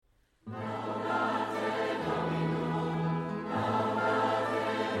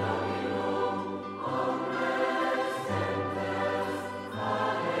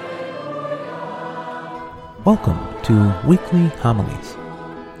Welcome to Weekly Homilies.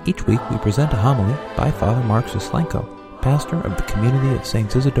 Each week we present a homily by Father Mark Zaslenko, pastor of the community of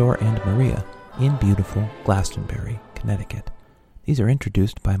Saints Isidore and Maria in beautiful Glastonbury, Connecticut. These are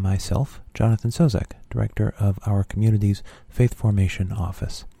introduced by myself, Jonathan Sozak, director of our community's Faith Formation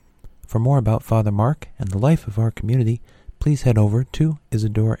Office. For more about Father Mark and the life of our community, please head over to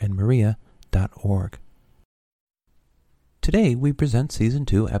isidoreandmaria.org. Today we present Season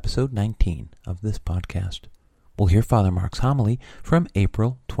 2, Episode 19 of this podcast. We'll hear Father Mark's homily from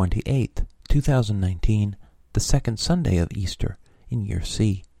April 28th, 2019, the second Sunday of Easter in Year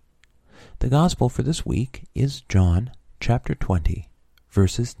C. The Gospel for this week is John chapter 20,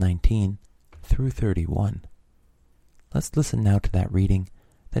 verses 19 through 31. Let's listen now to that reading,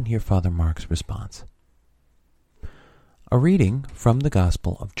 then hear Father Mark's response. A reading from the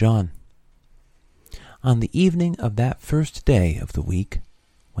Gospel of John. On the evening of that first day of the week,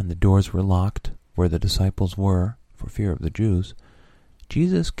 when the doors were locked where the disciples were, for fear of the Jews,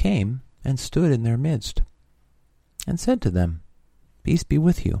 Jesus came and stood in their midst, and said to them, "Peace be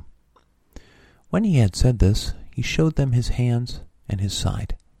with you." When he had said this, he showed them his hands and his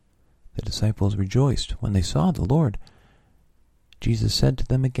side. The disciples rejoiced when they saw the Lord. Jesus said to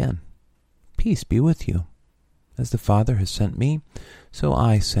them again, "Peace be with you. As the Father has sent me, so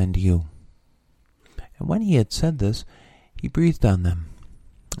I send you." And when he had said this, he breathed on them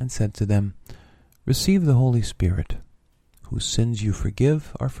and said to them, "Receive the Holy Spirit. Whose sins you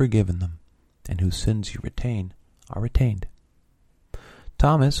forgive are forgiven them, and whose sins you retain are retained."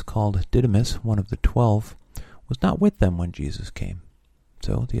 Thomas, called Didymus, one of the 12, was not with them when Jesus came.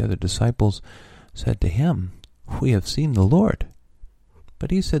 So the other disciples said to him, "We have seen the Lord." But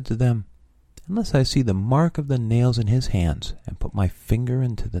he said to them, "Unless I see the mark of the nails in his hands, and put my finger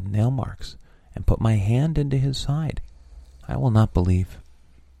into the nail marks, and put my hand into his side, I will not believe."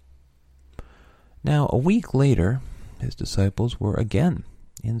 Now a week later, his disciples were again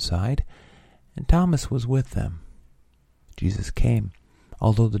inside, and Thomas was with them. Jesus came,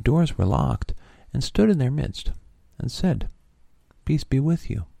 although the doors were locked, and stood in their midst, and said, "Peace be with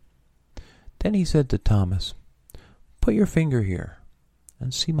you." Then he said to Thomas, "Put your finger here,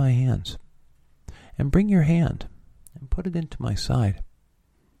 and see my hands, and bring your hand, and put it into my side.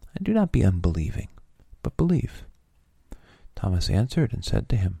 And do not be unbelieving, but believe." Thomas answered and said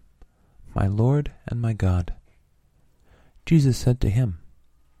to him, "My Lord and my God." Jesus said to him,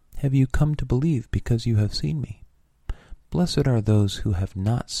 "Have you come to believe because you have seen me? Blessed are those who have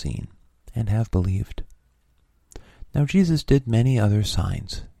not seen and have believed." Now Jesus did many other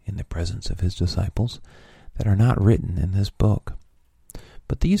signs in the presence of his disciples that are not written in this book.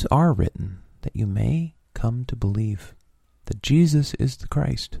 But these are written that you may come to believe that Jesus is the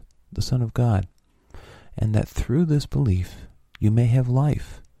Christ, the Son of God, and that through this belief you may have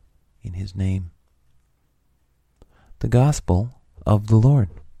life in his name. The Gospel of the Lord.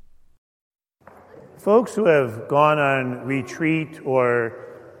 Folks who have gone on retreat or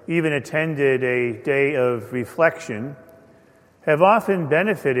even attended a day of reflection have often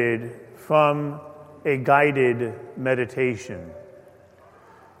benefited from a guided meditation.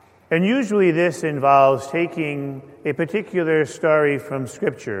 And usually this involves taking a particular story from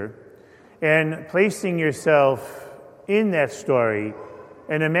Scripture and placing yourself in that story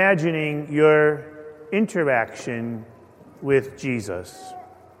and imagining your interaction with Jesus.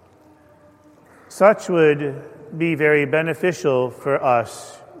 Such would be very beneficial for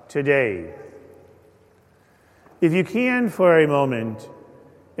us today. If you can, for a moment,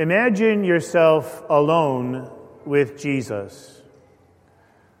 imagine yourself alone with Jesus.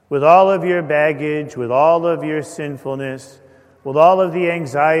 With all of your baggage, with all of your sinfulness, with all of the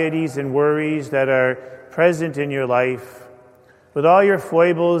anxieties and worries that are present in your life, with all your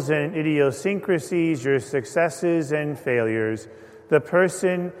foibles and idiosyncrasies, your successes and failures, the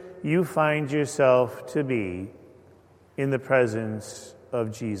person you find yourself to be in the presence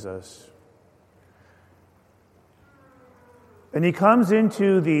of Jesus. And he comes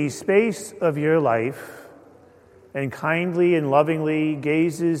into the space of your life and kindly and lovingly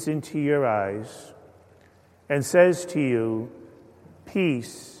gazes into your eyes and says to you,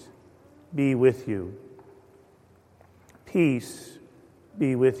 "Peace be with you. Peace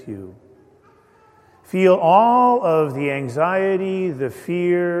be with you." Feel all of the anxiety, the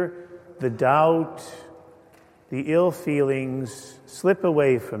fear, the doubt, the ill feelings slip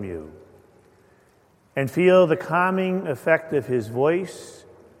away from you. And feel the calming effect of his voice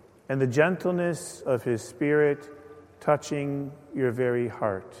and the gentleness of his spirit touching your very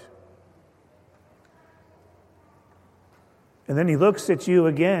heart. And then he looks at you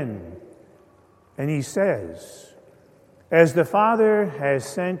again and he says, "As the Father has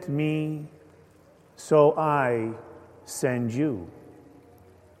sent me, so I send you.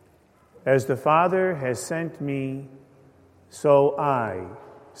 As the Father has sent me, so I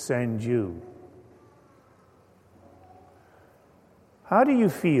send you. How do you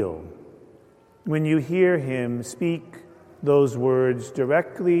feel when you hear him speak those words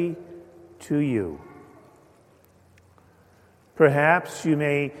directly to you? Perhaps you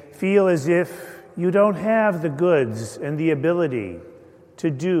may feel as if you don't have the goods and the ability to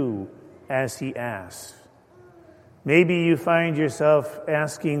do as he asks. Maybe you find yourself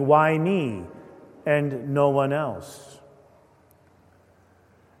asking, why me and no one else?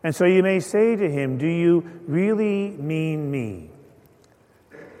 And so you may say to him, do you really mean me?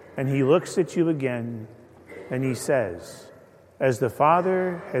 And he looks at you again and he says, as the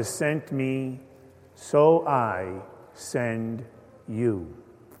Father has sent me, so I send you.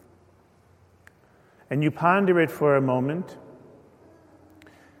 And you ponder it for a moment,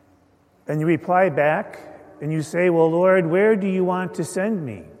 and you reply back, and you say, well, Lord, where do you want to send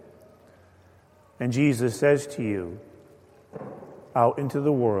me? And Jesus says to you, out into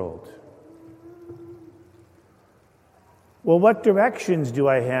the world. Well, what directions do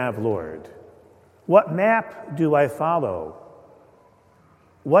I have, Lord? What map do I follow?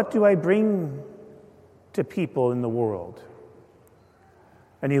 What do I bring to people in the world?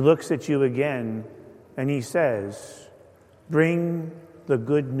 And he looks at you again, and he says, bring the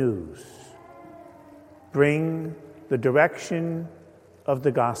good news. Bring the direction of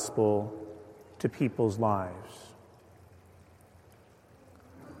the gospel to people's lives.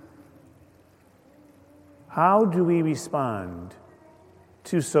 How do we respond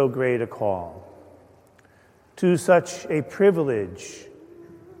to so great a call, to such a privilege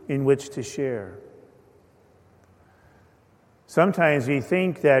in which to share? Sometimes we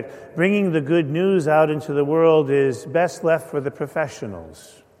think that bringing the good news out into the world is best left for the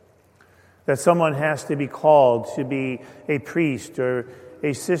professionals, that someone has to be called to be a priest or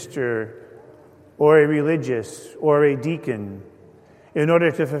a sister or a religious or a deacon in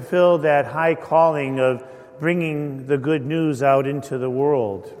order to fulfill that high calling of bringing the good news out into the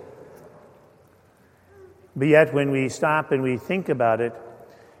world. But yet when we stop and we think about it,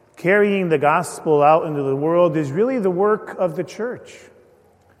 carrying the gospel out into the world is really the work of the church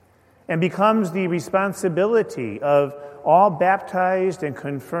and becomes the responsibility of all baptized and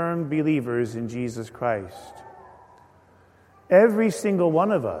confirmed believers in Jesus Christ. Every single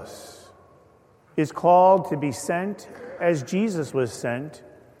one of us is called to be sent as Jesus was sent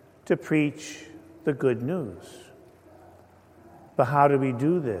to preach the good news. But how do we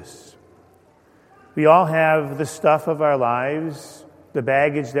do this? We all have the stuff of our lives, the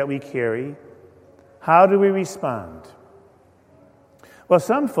baggage that we carry. How do we respond? Well,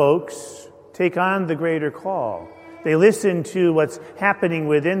 some folks take on the greater call. They listen to what's happening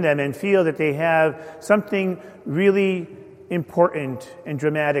within them and feel that they have something really important and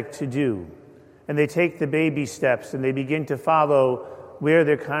dramatic to do. And they take the baby steps and they begin to follow where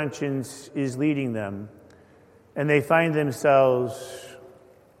their conscience is leading them. And they find themselves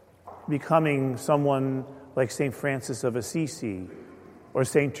becoming someone like St. Francis of Assisi or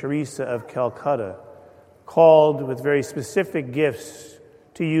St. Teresa of Calcutta, called with very specific gifts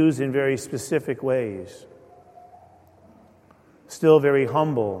to use in very specific ways. Still very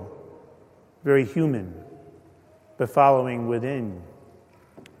humble, very human, but following within.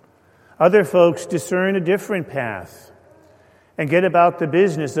 Other folks discern a different path and get about the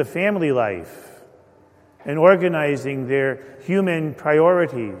business of family life and organizing their human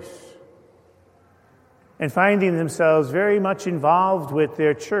priorities and finding themselves very much involved with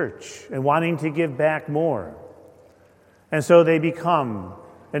their church and wanting to give back more. And so they become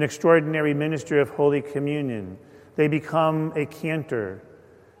an extraordinary minister of Holy Communion. They become a cantor.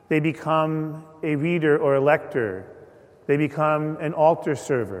 They become a reader or a lector. They become an altar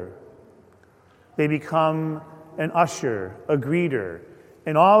server. They become an usher, a greeter,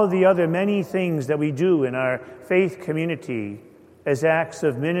 and all of the other many things that we do in our faith community as acts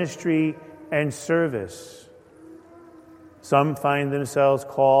of ministry and service. Some find themselves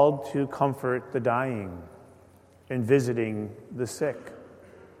called to comfort the dying and visiting the sick.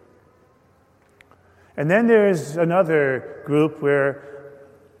 And then there's another group where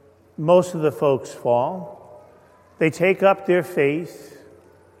most of the folks fall. They take up their faith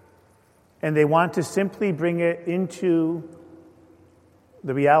and they want to simply bring it into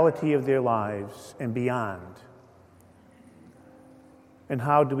the reality of their lives and beyond. And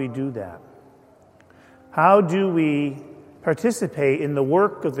how do we do that? How do we participate in the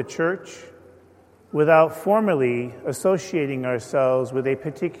work of the church without formally associating ourselves with a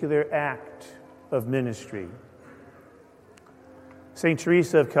particular act of ministry? St.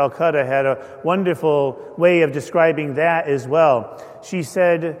 Teresa of Calcutta had a wonderful way of describing that as well. She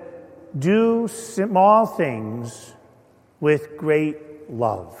said, "Do small things with great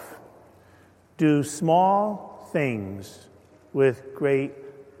love." Do small things with great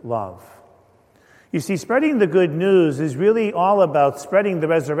love. You see, spreading the good news is really all about spreading the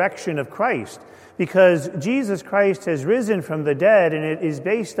resurrection of Christ, because Jesus Christ has risen from the dead, and it is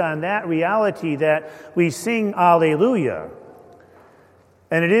based on that reality that we sing Alleluia.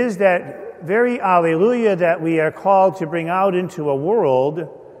 And it is that very Alleluia that we are called to bring out into a world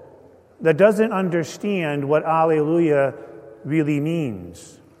that doesn't understand what Alleluia really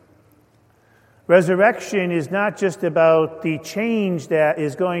means. Resurrection is not just about the change that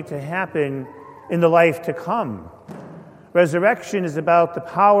is going to happen in the life to come. Resurrection is about the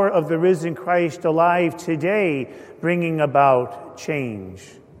power of the risen Christ alive today, bringing about change.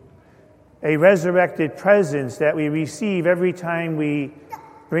 A resurrected presence that we receive every time we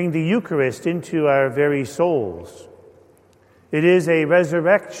bring the Eucharist into our very souls. It is a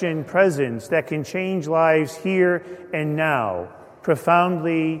resurrection presence that can change lives here and now,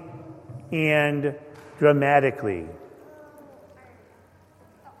 profoundly and dramatically.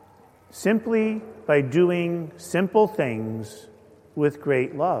 Simply by doing simple things with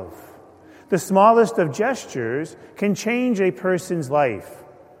great love. The smallest of gestures can change a person's life.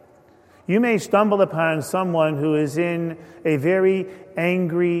 You may stumble upon someone who is in a very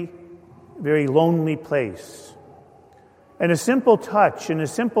angry, very lonely place. And a simple touch and a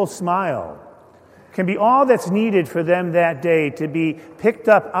simple smile can be all that's needed for them that day to be picked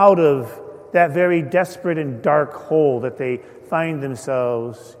up out of that very desperate and dark hole that they find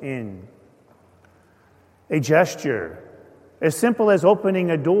themselves in. A gesture, as simple as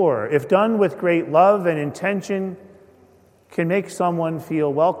opening a door, if done with great love and intention, can make someone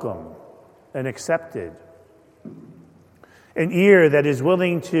feel welcome and accepted. An ear that is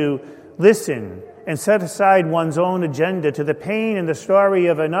willing to listen and set aside one's own agenda to the pain and the story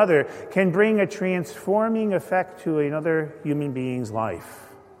of another can bring a transforming effect to another human being's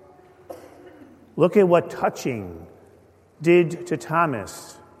life. Look at what touching did to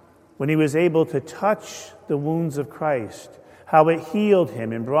Thomas when he was able to touch the wounds of Christ, how it healed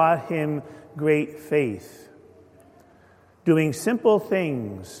him and brought him great faith. Doing simple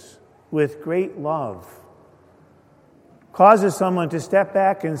things with great love causes someone to step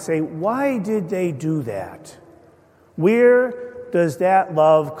back and say, why did they do that? Where does that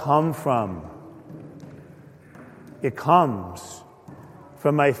love come from? It comes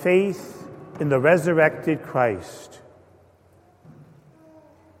from my faith in the resurrected Christ.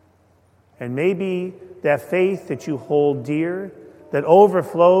 And maybe that faith that you hold dear, that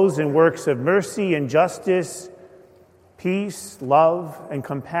overflows in works of mercy and justice, peace, love, and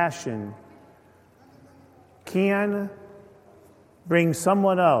compassion, can bring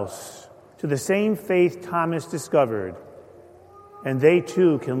someone else to the same faith Thomas discovered, and they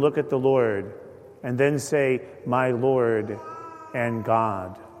too can look at the Lord and then say, my Lord and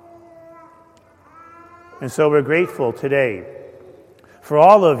God. And so we're grateful today for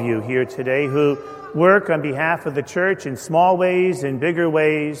all of you here today who work on behalf of the church in small ways, in bigger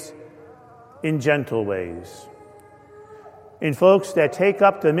ways, in gentle ways. In folks that take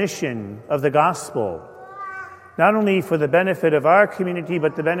up the mission of the gospel, not only for the benefit of our community,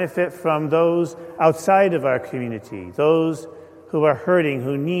 but the benefit from those outside of our community, those who are hurting,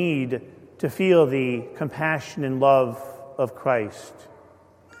 who need to feel the compassion and love of Christ.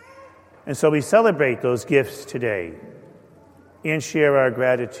 And so we celebrate those gifts today and share our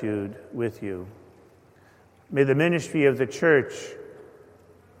gratitude with you. May the ministry of the church,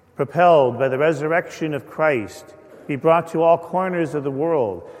 propelled by the resurrection of Christ, be brought to all corners of the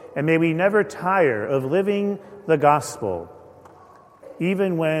world. And may we never tire of living the gospel,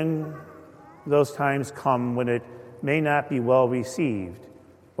 even when those times come when it may not be well received,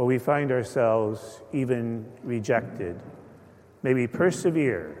 or we find ourselves even rejected. May we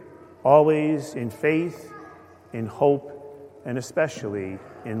persevere, always in faith, in hope, and especially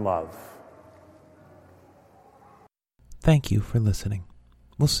in love. Thank you for listening.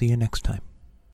 We'll see you next time.